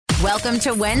Welcome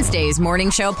to Wednesday's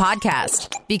Morning Show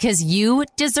podcast, because you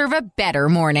deserve a better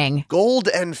morning. Gold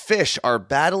and fish are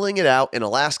battling it out in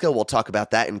Alaska. We'll talk about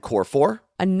that in Core 4.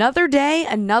 Another day,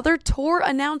 another tour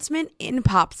announcement in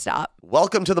Pop Stop.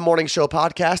 Welcome to the Morning Show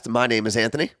podcast. My name is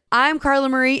Anthony. I'm Carla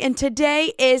Marie, and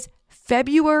today is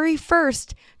February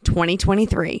 1st,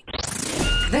 2023.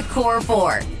 The Core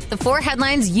 4. The 4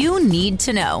 headlines you need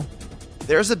to know.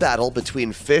 There's a battle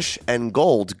between fish and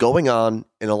gold going on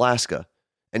in Alaska.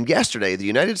 And yesterday, the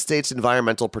United States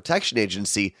Environmental Protection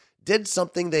Agency did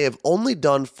something they have only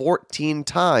done 14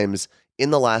 times in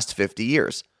the last 50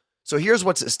 years. So here's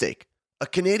what's at stake. A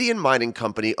Canadian mining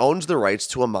company owns the rights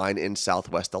to a mine in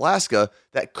southwest Alaska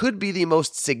that could be the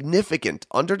most significant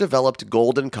underdeveloped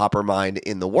gold and copper mine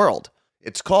in the world.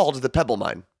 It's called the Pebble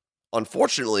Mine.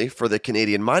 Unfortunately for the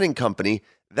Canadian mining company,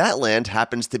 that land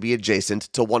happens to be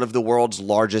adjacent to one of the world's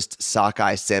largest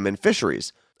sockeye salmon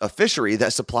fisheries, a fishery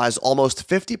that supplies almost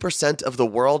 50% of the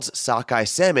world's sockeye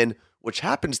salmon, which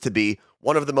happens to be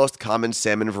one of the most common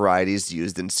salmon varieties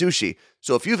used in sushi.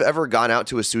 So if you've ever gone out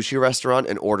to a sushi restaurant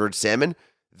and ordered salmon,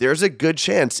 there's a good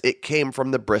chance it came from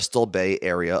the Bristol Bay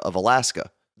area of Alaska.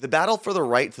 The battle for the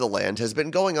right to the land has been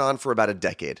going on for about a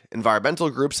decade. Environmental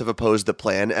groups have opposed the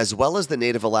plan, as well as the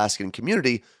Native Alaskan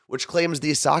community, which claims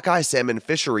the sockeye salmon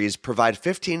fisheries provide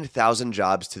 15,000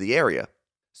 jobs to the area.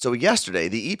 So yesterday,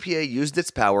 the EPA used its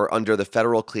power under the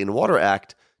Federal Clean Water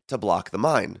Act to block the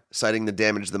mine, citing the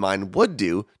damage the mine would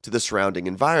do to the surrounding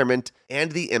environment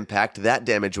and the impact that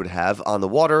damage would have on the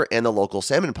water and the local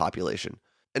salmon population.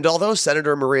 And although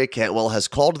Senator Maria Cantwell has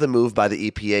called the move by the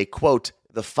EPA, quote,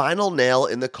 the final nail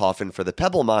in the coffin for the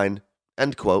Pebble Mine,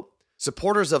 end quote,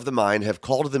 supporters of the mine have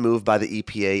called the move by the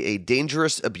EPA a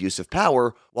dangerous abuse of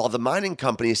power, while the mining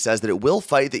company says that it will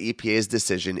fight the EPA's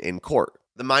decision in court.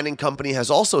 The mining company has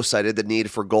also cited the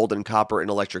need for gold and copper in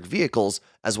electric vehicles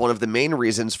as one of the main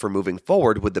reasons for moving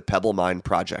forward with the Pebble Mine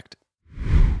project.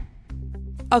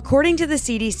 According to the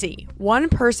CDC, 1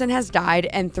 person has died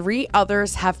and 3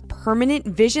 others have permanent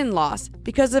vision loss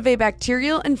because of a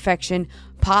bacterial infection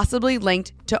possibly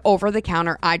linked to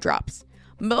over-the-counter eye drops.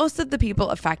 Most of the people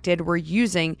affected were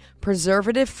using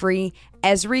preservative-free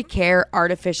Esri Care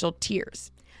artificial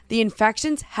tears. The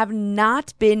infections have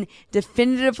not been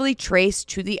definitively traced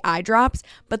to the eye drops,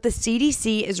 but the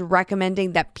CDC is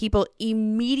recommending that people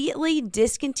immediately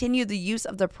discontinue the use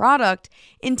of the product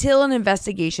until an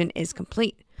investigation is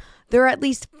complete. There are at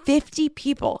least 50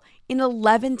 people in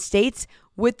 11 states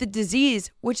with the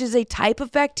disease, which is a type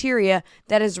of bacteria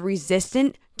that is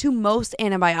resistant to most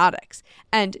antibiotics.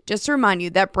 And just to remind you,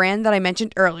 that brand that I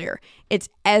mentioned earlier, it's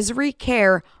Esri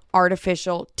Care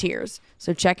artificial tears.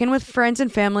 So check in with friends and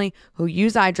family who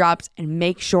use eye drops and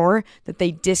make sure that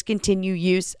they discontinue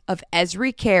use of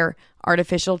Esri Care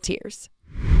artificial tears.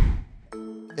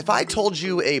 If I told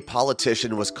you a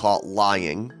politician was caught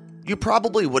lying, you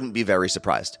probably wouldn't be very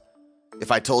surprised.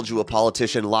 If I told you a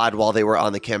politician lied while they were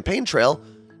on the campaign trail,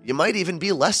 you might even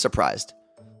be less surprised.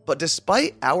 But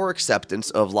despite our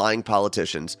acceptance of lying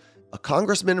politicians, a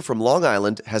congressman from Long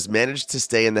Island has managed to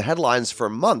stay in the headlines for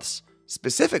months,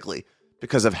 specifically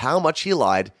because of how much he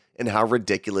lied and how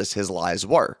ridiculous his lies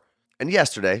were. And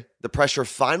yesterday, the pressure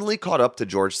finally caught up to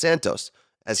George Santos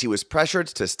as he was pressured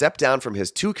to step down from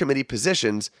his 2 committee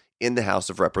positions in the House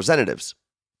of Representatives.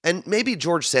 And maybe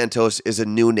George Santos is a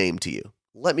new name to you.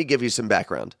 Let me give you some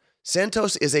background.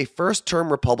 Santos is a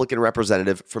first-term Republican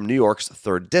representative from New York's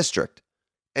 3rd District,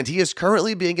 and he is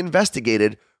currently being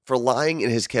investigated for lying in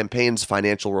his campaign's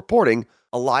financial reporting,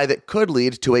 a lie that could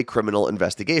lead to a criminal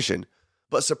investigation.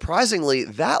 But surprisingly,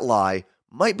 that lie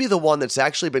might be the one that's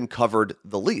actually been covered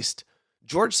the least.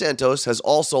 George Santos has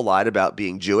also lied about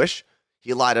being Jewish.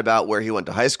 He lied about where he went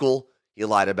to high school. He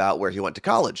lied about where he went to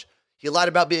college. He lied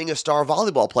about being a star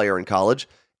volleyball player in college.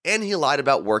 And he lied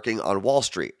about working on Wall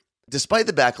Street. Despite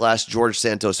the backlash George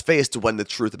Santos faced when the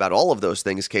truth about all of those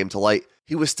things came to light,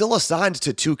 he was still assigned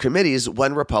to 2 committees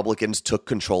when Republicans took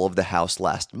control of the House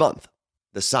last month: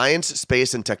 the Science,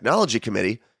 Space, and Technology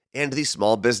Committee and the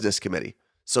Small Business Committee.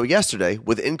 So yesterday,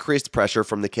 with increased pressure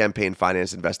from the campaign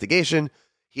finance investigation,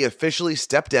 he officially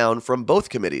stepped down from both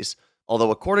committees,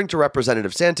 although according to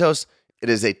Representative Santos, it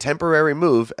is a temporary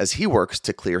move as he works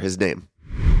to clear his name.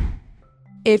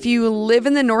 If you live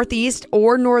in the Northeast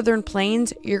or Northern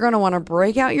Plains, you're going to want to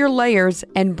break out your layers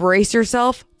and brace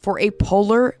yourself for a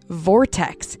polar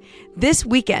vortex. This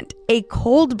weekend, a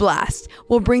cold blast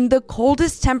will bring the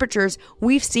coldest temperatures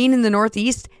we've seen in the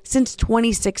Northeast since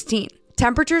 2016.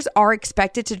 Temperatures are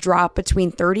expected to drop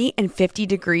between 30 and 50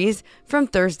 degrees from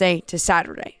Thursday to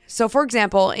Saturday. So, for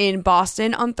example, in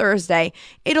Boston on Thursday,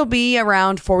 it'll be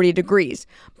around 40 degrees.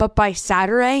 But by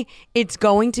Saturday, it's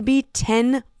going to be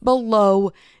 10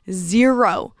 below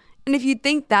zero. And if you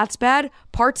think that's bad,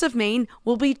 parts of Maine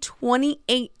will be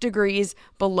 28 degrees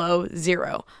below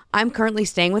zero. I'm currently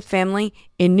staying with family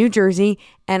in New Jersey,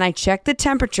 and I checked the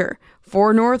temperature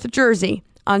for North Jersey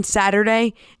on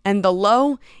Saturday, and the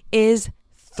low is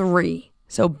 3.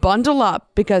 So bundle up,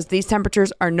 because these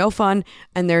temperatures are no fun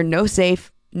and they're no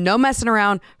safe, no messing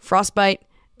around, frostbite.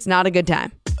 It's not a good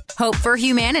time. Hope for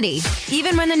humanity.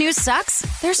 Even when the news sucks,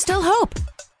 there's still hope.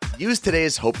 Use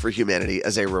today's Hope for Humanity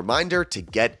as a reminder to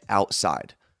get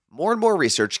outside. More and more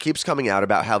research keeps coming out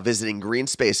about how visiting green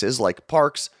spaces like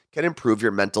parks can improve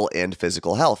your mental and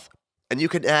physical health. And you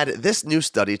can add this new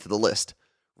study to the list.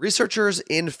 Researchers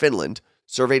in Finland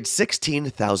surveyed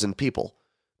 16,000 people.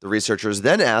 The researchers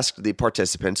then asked the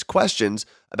participants questions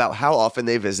about how often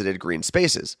they visited green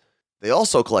spaces. They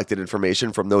also collected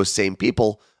information from those same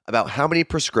people about how many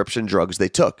prescription drugs they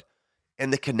took.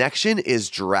 And the connection is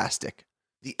drastic.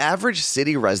 The average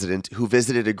city resident who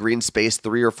visited a green space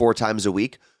 3 or 4 times a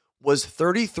week was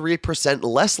 33%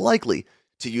 less likely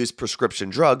to use prescription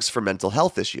drugs for mental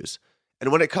health issues. And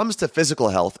when it comes to physical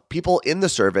health, people in the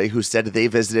survey who said they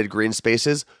visited green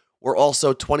spaces were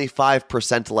also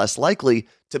 25% less likely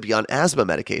to be on asthma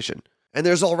medication. And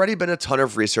there's already been a ton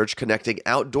of research connecting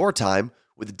outdoor time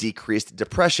with decreased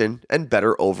depression and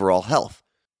better overall health.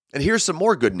 And here's some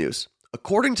more good news.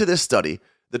 According to this study,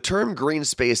 the term green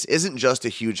space isn't just a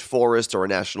huge forest or a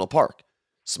national park.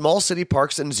 Small city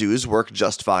parks and zoos work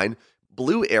just fine.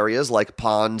 Blue areas like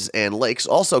ponds and lakes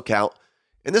also count.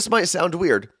 And this might sound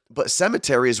weird, but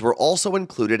cemeteries were also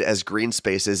included as green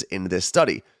spaces in this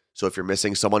study. So if you're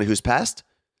missing someone who's passed,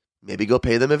 maybe go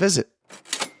pay them a visit.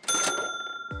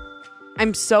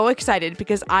 I'm so excited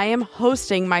because I am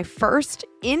hosting my first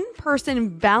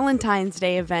in-person Valentine's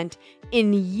Day event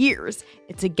in years.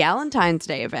 It's a Galentine's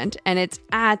Day event, and it's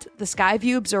at the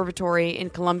Skyview Observatory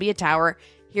in Columbia Tower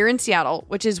here in Seattle,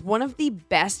 which is one of the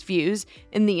best views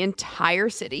in the entire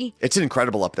city. It's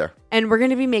incredible up there. And we're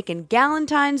going to be making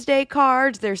Galentine's Day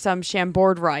cards. There's some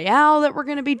Chambord Royale that we're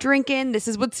going to be drinking. This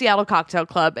is with Seattle Cocktail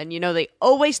Club, and you know they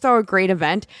always throw a great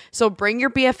event. So bring your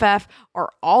BFF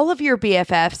or all of your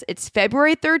BFFs. It's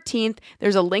February 13th.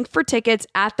 There's a link for tickets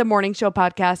at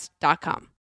themorningshowpodcast.com.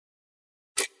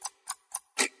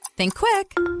 Think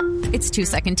quick. It's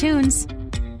 2-second tunes.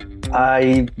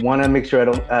 I want to make sure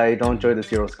I don't join the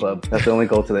Zeros Club. That's the only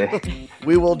goal today.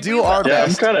 We will do our Yeah, I'm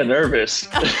best. kind of nervous.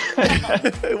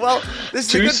 Well, this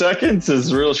is 2 seconds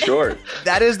is real short.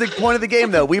 That is the point of the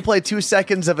game, though. We play 2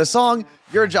 seconds of a song.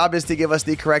 Your job is to give us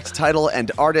the correct title and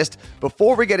artist.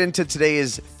 Before we get into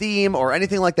today's theme or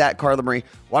anything like that, Carla Marie,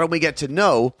 why don't we get to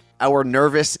know our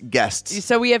nervous guests?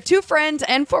 So we have 2 friends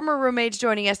and former roommates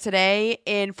joining us today.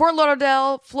 In Fort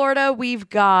Lauderdale, Florida, we've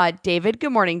got David.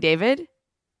 Good morning, David.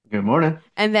 Good morning.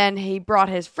 And then he brought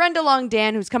his friend along,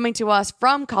 Dan, who's coming to us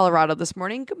from Colorado this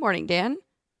morning. Good morning, Dan.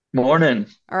 Morning.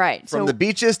 All right. From the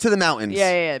beaches to the mountains.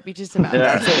 Yeah. Beaches to mountains.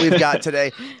 That's what we've got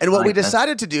today. And what we Like that.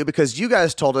 decided to do, because you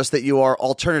guys told us that you are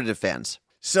alternative fans.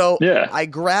 So Yeah. I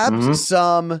grabbed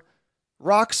some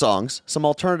rock songs, some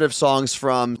alternative songs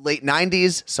from late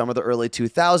 90s, some of the early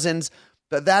 2000s.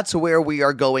 But that's where we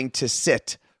are going to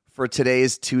sit for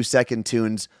today's 2-second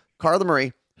tunes. Carla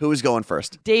Marie, who is going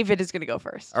first? David is going to go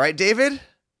first. All right, David,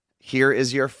 here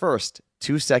is your first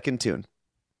 2-second tune.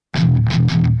 I'm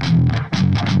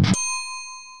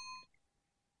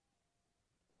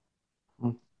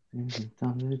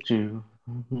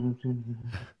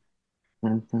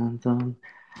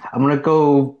going to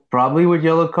go probably with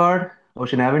Yellow Card,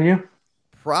 Ocean Avenue.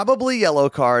 Probably Yellow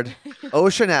Card,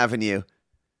 Ocean Avenue.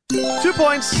 2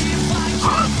 points.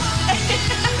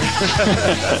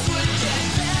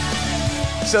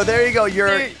 So there you go.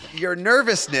 Your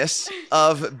nervousness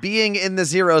of being in the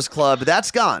Zeros Club,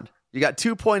 that's gone. You got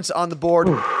 2 points on the board.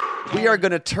 We are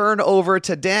going to turn over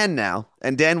to Dan now,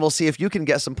 and Dan, we'll see if you can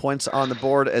get some points on the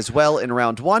board as well in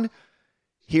round 1.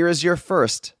 Here is your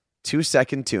first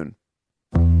 2-second tune.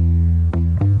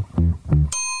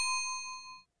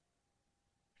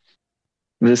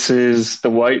 This is the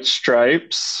White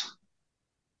Stripes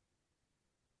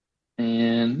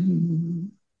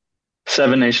and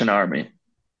Seven Nation Army.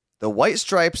 The White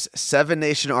Stripes, Seven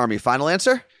Nation Army. Final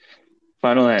answer?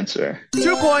 Final answer.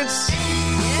 2 points.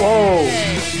 Whoa.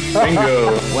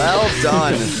 Bingo. Well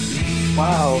done.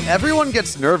 Wow. Everyone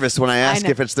gets nervous when I ask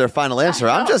know. if it's their final answer.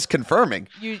 I'm just confirming.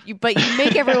 But you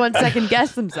make everyone second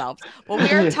guess themselves. Well, we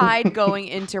are tied going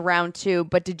into round 2,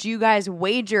 but did you guys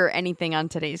wager anything on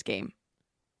today's game?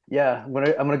 Yeah, I'm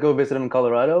gonna go visit him in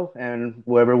Colorado, and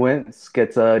whoever wins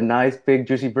gets a nice big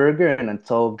juicy burger and a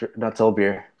tall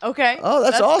beer. Okay. Oh,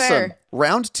 that's awesome. fair.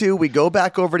 Round 2, we go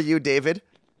back over to you, David.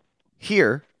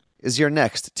 Here is your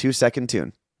next 2-second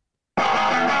tune.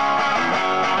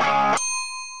 I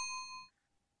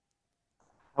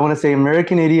want to say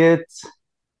American Idiot.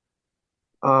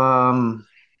 Oh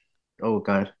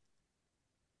God.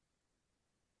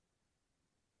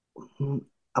 I'm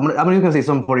just gonna say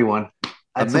Sum 41.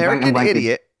 American I'm blanking.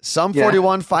 Idiot. Sum Yeah.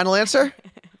 41, final answer?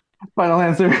 Final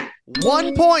answer.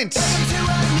 1 point.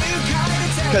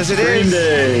 Because it Green is.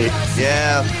 Day.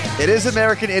 Yeah, it is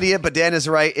American Idiot, but Dan is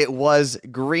right. It was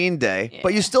Green Day.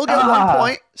 But you still get 1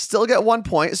 point. Still get 1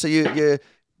 point. So you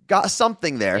got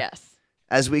something there. Yes.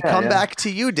 As we come back to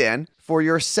you, Dan, for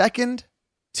your second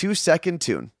 2-second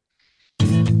tune.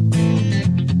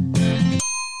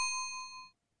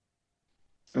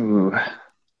 Ooh.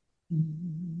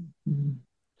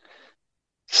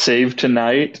 Save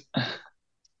Tonight.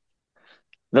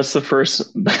 That's the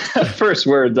first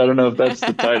words. I don't know if that's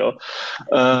the title.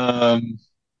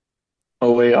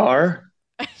 OAR.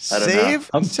 I don't Save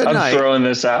know. Tonight. I'm throwing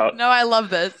this out. No, I love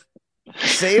this.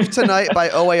 Save Tonight by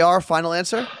OAR. Final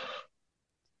answer?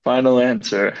 Final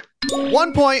answer.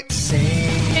 1 point.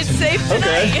 It's safe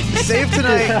tonight. Okay. Save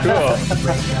Tonight. Cool. All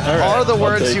right, Are the I'll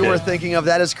words take you were it. thinking of.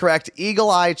 That is correct. Eagle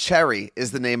Eye Cherry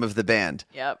is the name of the band.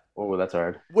 Yep. Oh, that's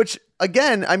hard. Which,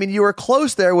 again, I mean, you were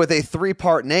close there with a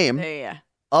 3-part name. Yeah.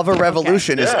 Of a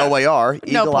Revolution is Yeah. OAR.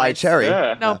 Eagle Eye points. Cherry.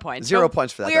 Yeah. No points. 0 So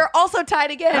points for that. We are also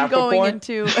tied again Half a going point?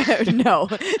 into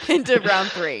into round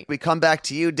 3. We come back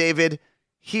to you, David.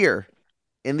 Here,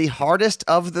 in the hardest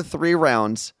of the 3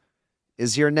 rounds,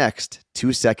 is your next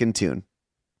 2-second tune.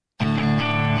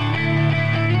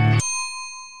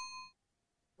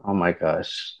 Oh my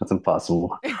gosh, that's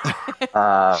impossible.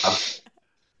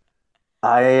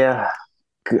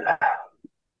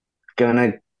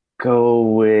 Gonna go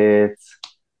with.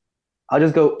 I'll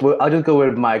just go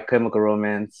with My Chemical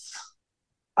Romance.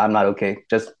 I'm not okay. I know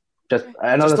Just that's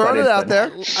throwing not it out but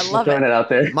there. I love throwing it. it out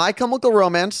there. My Chemical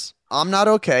Romance, I'm Not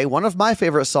Okay. One of my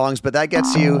favorite songs, but that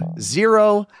gets you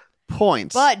 0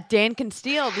 points. But Dan can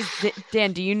steal.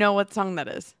 Dan, do you know what song that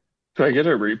is? Do I get a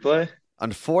replay?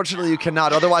 Unfortunately, you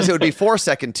cannot. Otherwise, it would be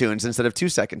 4-second tunes instead of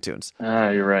 2-second tunes.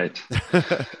 You're right.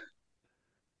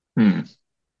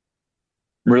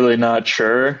 Really not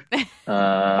sure.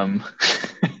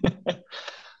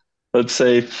 Let's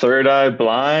say Third Eye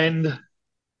Blind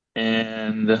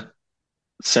and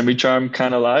Semi-Charmed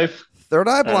Kind of Life. Third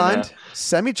Eye I don't Blind,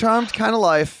 Semi-Charmed Kind of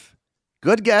Life.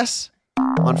 Good guess.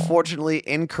 Unfortunately,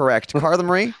 incorrect. Carla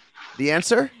Marie, the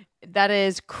answer? That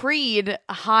is Creed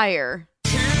Higher.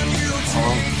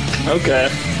 Okay.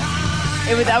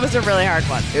 That was a really hard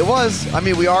one. It was. I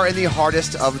mean, we are in the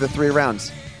hardest of the 3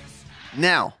 rounds.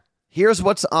 Now, here's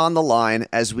what's on the line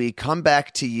as we come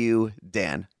back to you,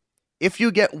 Dan. If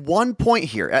you get 1 point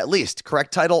here, at least,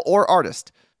 correct title or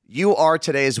artist, you are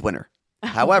today's winner.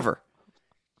 However,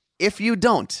 if you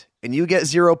don't and you get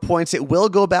 0 points, it will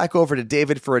go back over to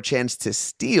David for a chance to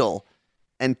steal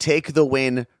and take the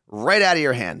win right out of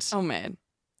your hands. Oh, man.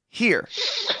 Here,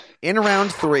 in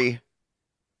round 3,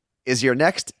 is your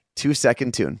next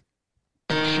 2-second tune.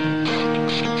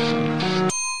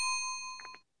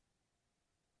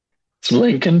 It's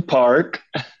Linkin Park.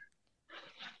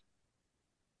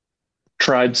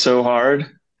 Tried So Hard.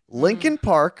 Linkin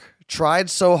Park, Tried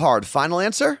So Hard. Final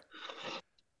answer?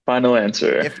 Final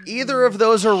answer. If either of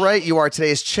those are right, you are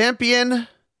today's champion.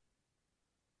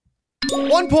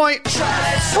 1 point.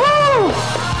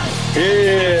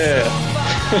 Yeah.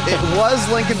 It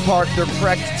was Linkin Park. The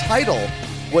correct title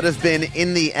would have been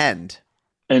In the End.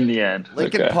 In the end.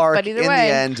 Linkin Okay. Park But either in way-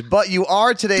 the end. But you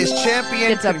are today's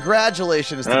champion. It's a-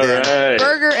 Congratulations to All Dan. right.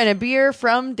 Burger and a beer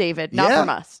from David. Not Yeah. from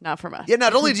us. Not from us. Yeah,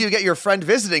 not only do you get your friend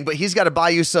visiting, but he's got to buy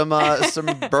you some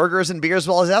burgers and beers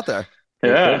while he's out there.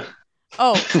 Yeah.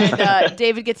 Oh, and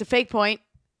David gets a fake point.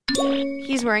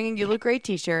 He's wearing a You Look Great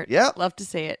t-shirt. Yep. Love to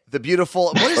see it. The beautiful,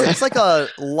 what is it? It's like a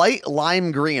light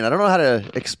lime green. I don't know how to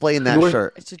explain that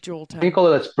shirt. It's a jewel Can you tone.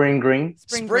 call it a spring green?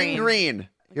 Spring green.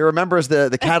 He remembers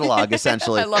the catalog,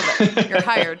 essentially. I love it. You're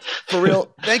hired. For real,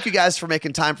 thank you guys for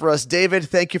making time for us. David,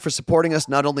 thank you for supporting us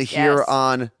not only here Yes.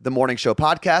 on the Morning Show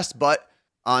podcast, but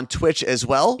on Twitch as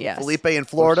well. Yes. Felipe in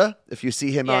Florida, if you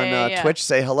see him on Yeah. Twitch,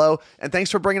 say hello. And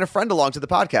thanks for bringing a friend along to the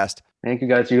podcast. Thank you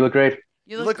guys. You look great.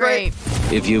 You look look great.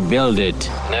 great. If you build it,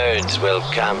 nerds will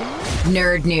come.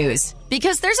 Nerd news.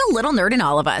 Because there's a little nerd in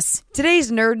all of us.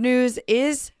 Today's nerd news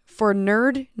is for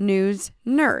Nerd News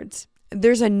Nerds.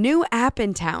 There's a new app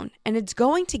in town, and it's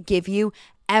going to give you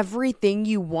everything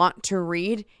you want to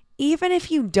read even if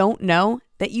you don't know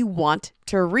that you want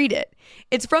to read it.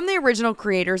 It's from the original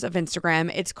creators of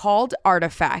Instagram. It's called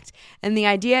Artifact, and the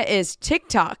idea is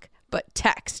TikTok, but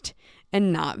text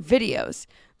and not videos.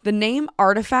 The name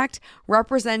Artifact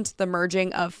represents the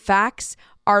merging of facts,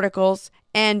 articles,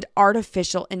 and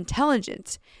artificial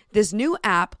intelligence. This new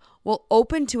app will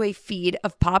open to a feed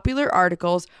of popular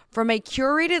articles from a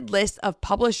curated list of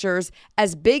publishers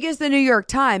as big as the New York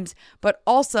Times, but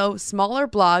also smaller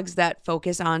blogs that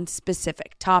focus on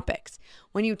specific topics.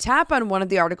 When you tap on one of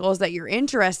the articles that you're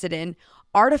interested in,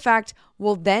 Artifact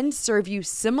will then serve you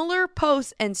similar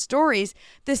posts and stories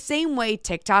the same way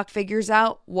TikTok figures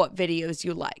out what videos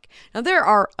you like. Now, there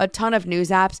are a ton of news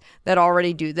apps that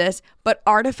already do this, but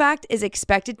Artifact is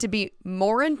expected to be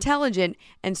more intelligent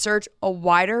and search a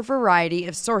wider variety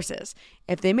of sources.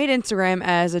 If they made Instagram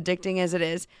as addicting as it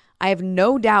is, I have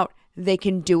no doubt they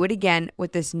can do it again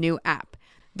with this new app.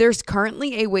 There's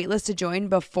currently a waitlist to join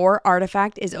before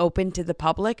Artifact is open to the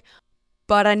public.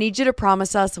 But I need you to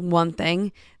promise us one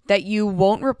thing, that you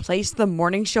won't replace the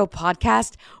Morning Show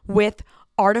podcast with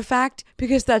Artifact,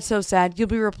 because that's so sad. You'll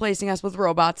be replacing us with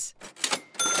robots.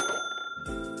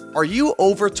 Are you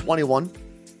over 21?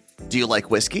 Do you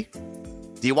like whiskey?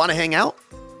 Do you want to hang out?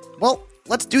 Well,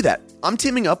 let's do that. I'm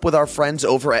teaming up with our friends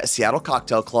over at Seattle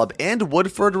Cocktail Club and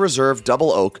Woodford Reserve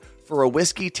Double Oak for a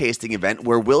whiskey tasting event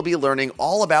where we'll be learning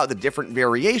all about the different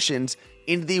variations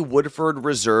in the Woodford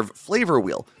Reserve flavor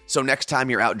wheel. So next time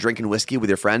you're out drinking whiskey with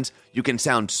your friends, you can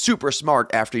sound super smart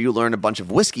after you learn a bunch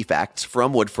of whiskey facts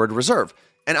from Woodford Reserve.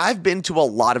 And I've been to a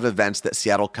lot of events that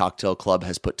Seattle Cocktail Club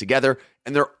has put together,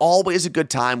 and they're always a good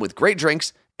time with great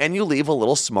drinks, and you leave a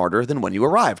little smarter than when you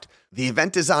arrived. The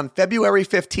event is on February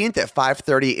 15th at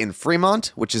 5:30 in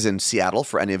Fremont, which is in Seattle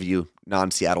for any of you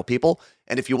non-Seattle people.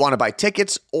 And if you want to buy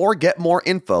tickets or get more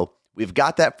info, we've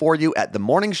got that for you at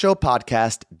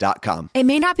themorningshowpodcast.com. It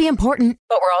may not be important,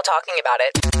 but we're all talking about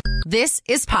it. This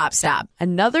is Pop Stop.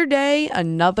 Another day,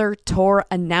 another tour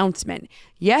announcement.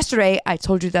 Yesterday, I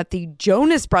told you that the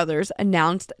Jonas Brothers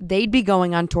announced they'd be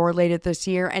going on tour later this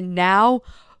year, and now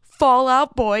Fall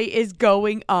Out Boy is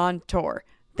going on tour.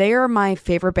 They are my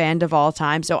favorite band of all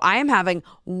time, so I am having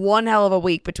one hell of a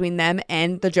week between them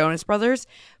and the Jonas Brothers.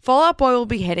 Fall Out Boy will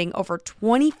be hitting over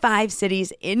 25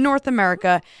 cities in North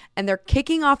America, and they're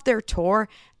kicking off their tour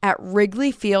at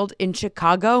Wrigley Field in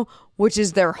Chicago, which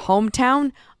is their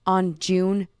hometown, on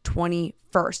June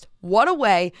 21st. What a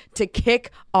way to kick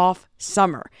off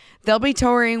summer. They'll be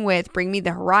touring with Bring Me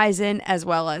the Horizon, as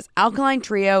well as Alkaline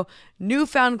Trio,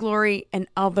 Newfound Glory, and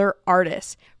other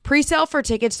artists. Pre-sale for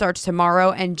tickets starts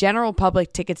tomorrow, and general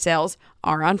public ticket sales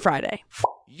are on Friday.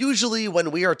 Usually when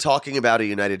we are talking about a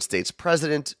United States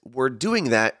president, we're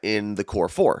doing that in the core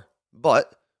four.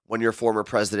 But when your former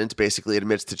president basically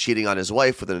admits to cheating on his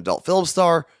wife with an adult film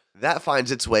star, that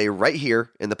finds its way right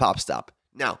here in the Pop Stop.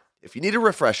 Now, if you need a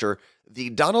refresher, the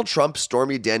Donald Trump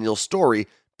Stormy Daniels story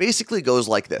basically goes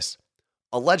like this.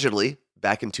 Allegedly,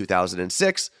 back in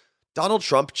 2006, Donald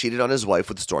Trump cheated on his wife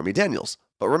with Stormy Daniels.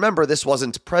 But remember, this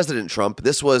wasn't President Trump.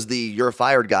 This was the You're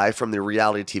Fired guy from the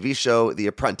reality TV show The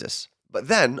Apprentice. But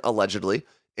then, allegedly,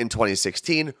 in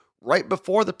 2016, right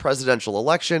before the presidential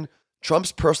election,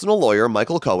 Trump's personal lawyer,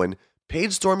 Michael Cohen,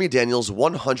 paid Stormy Daniels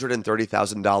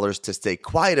 $130,000 to stay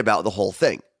quiet about the whole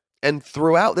thing. And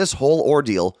throughout this whole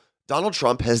ordeal, Donald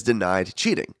Trump has denied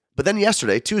cheating. But then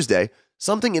yesterday, Tuesday,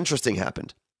 something interesting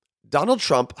happened. Donald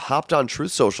Trump hopped on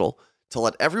Truth Social to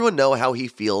let everyone know how he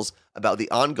feels about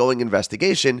the ongoing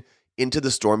investigation into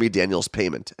the Stormy Daniels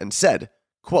payment and said,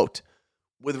 quote,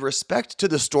 "With respect to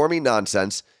the Stormy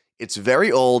nonsense, it's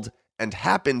very old and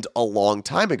happened a long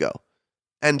time ago,"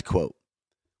 end quote.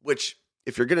 Which,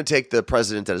 if you're going to take the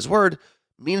president at his word,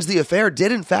 means the affair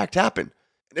did in fact happen.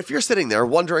 And if you're sitting there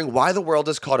wondering why the world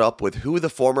is caught up with who the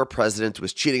former president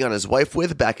was cheating on his wife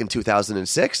with back in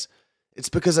 2006, it's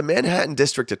because a Manhattan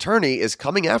district attorney is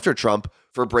coming after Trump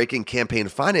for breaking campaign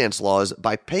finance laws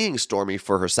by paying Stormy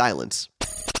for her silence.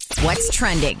 What's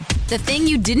trending? The thing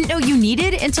you didn't know you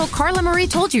needed until Carla Marie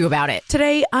told you about it.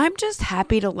 Today, I'm just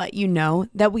happy to let you know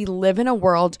that we live in a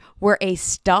world where a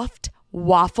stuffed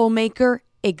waffle maker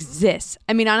exists.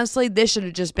 I mean, honestly, this should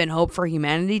have just been hope for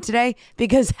humanity today,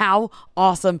 because how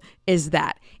awesome is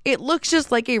that? It looks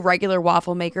just like a regular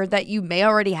waffle maker that you may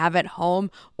already have at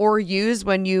home or use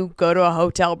when you go to a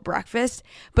hotel breakfast,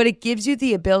 but it gives you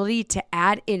the ability to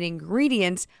add in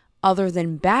ingredients other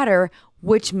than batter,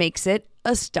 which makes it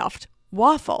a stuffed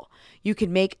waffle. You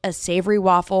can make a savory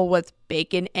waffle with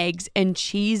bacon, eggs, and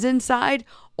cheese inside,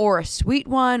 or a sweet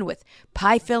one with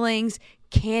pie fillings,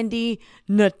 candy,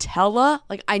 Nutella.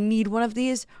 Like, I need one of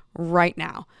these right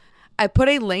now. I put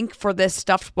a link for this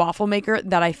stuffed waffle maker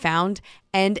that I found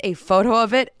and a photo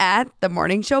of it at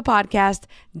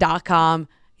themorningshowpodcast.com.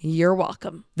 You're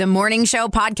welcome. The Morning Show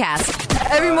Podcast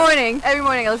Every morning I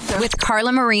listen to it. with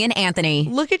Carla Marie and Anthony.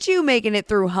 Look at you making it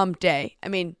through hump day. I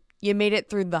mean, you made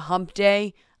it through the hump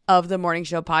day of the Morning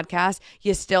Show Podcast.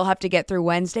 You still have to get through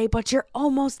Wednesday, but you're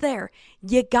almost there.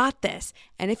 You got this.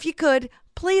 And if you could,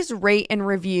 please rate and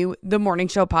review the Morning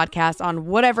Show Podcast on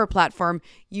whatever platform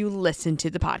you listen to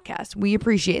the podcast. We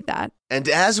appreciate that. And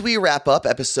as we wrap up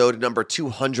episode number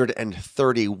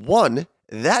 231,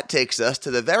 that takes us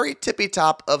to the very tippy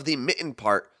top of the Mitten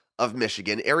part of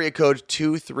Michigan, area code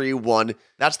 231.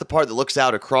 That's the part that looks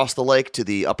out across the lake to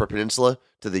the Upper Peninsula,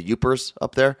 to the Yoopers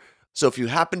up there. So if you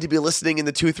happen to be listening in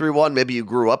the 231, maybe you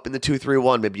grew up in the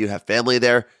 231, maybe you have family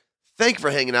there, thank you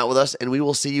for hanging out with us, and we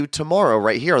will see you tomorrow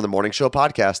right here on the Morning Show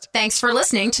Podcast. Thanks for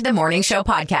listening to the Morning Show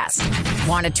Podcast.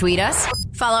 Want to tweet us?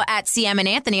 Follow at CM and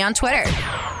Anthony on Twitter.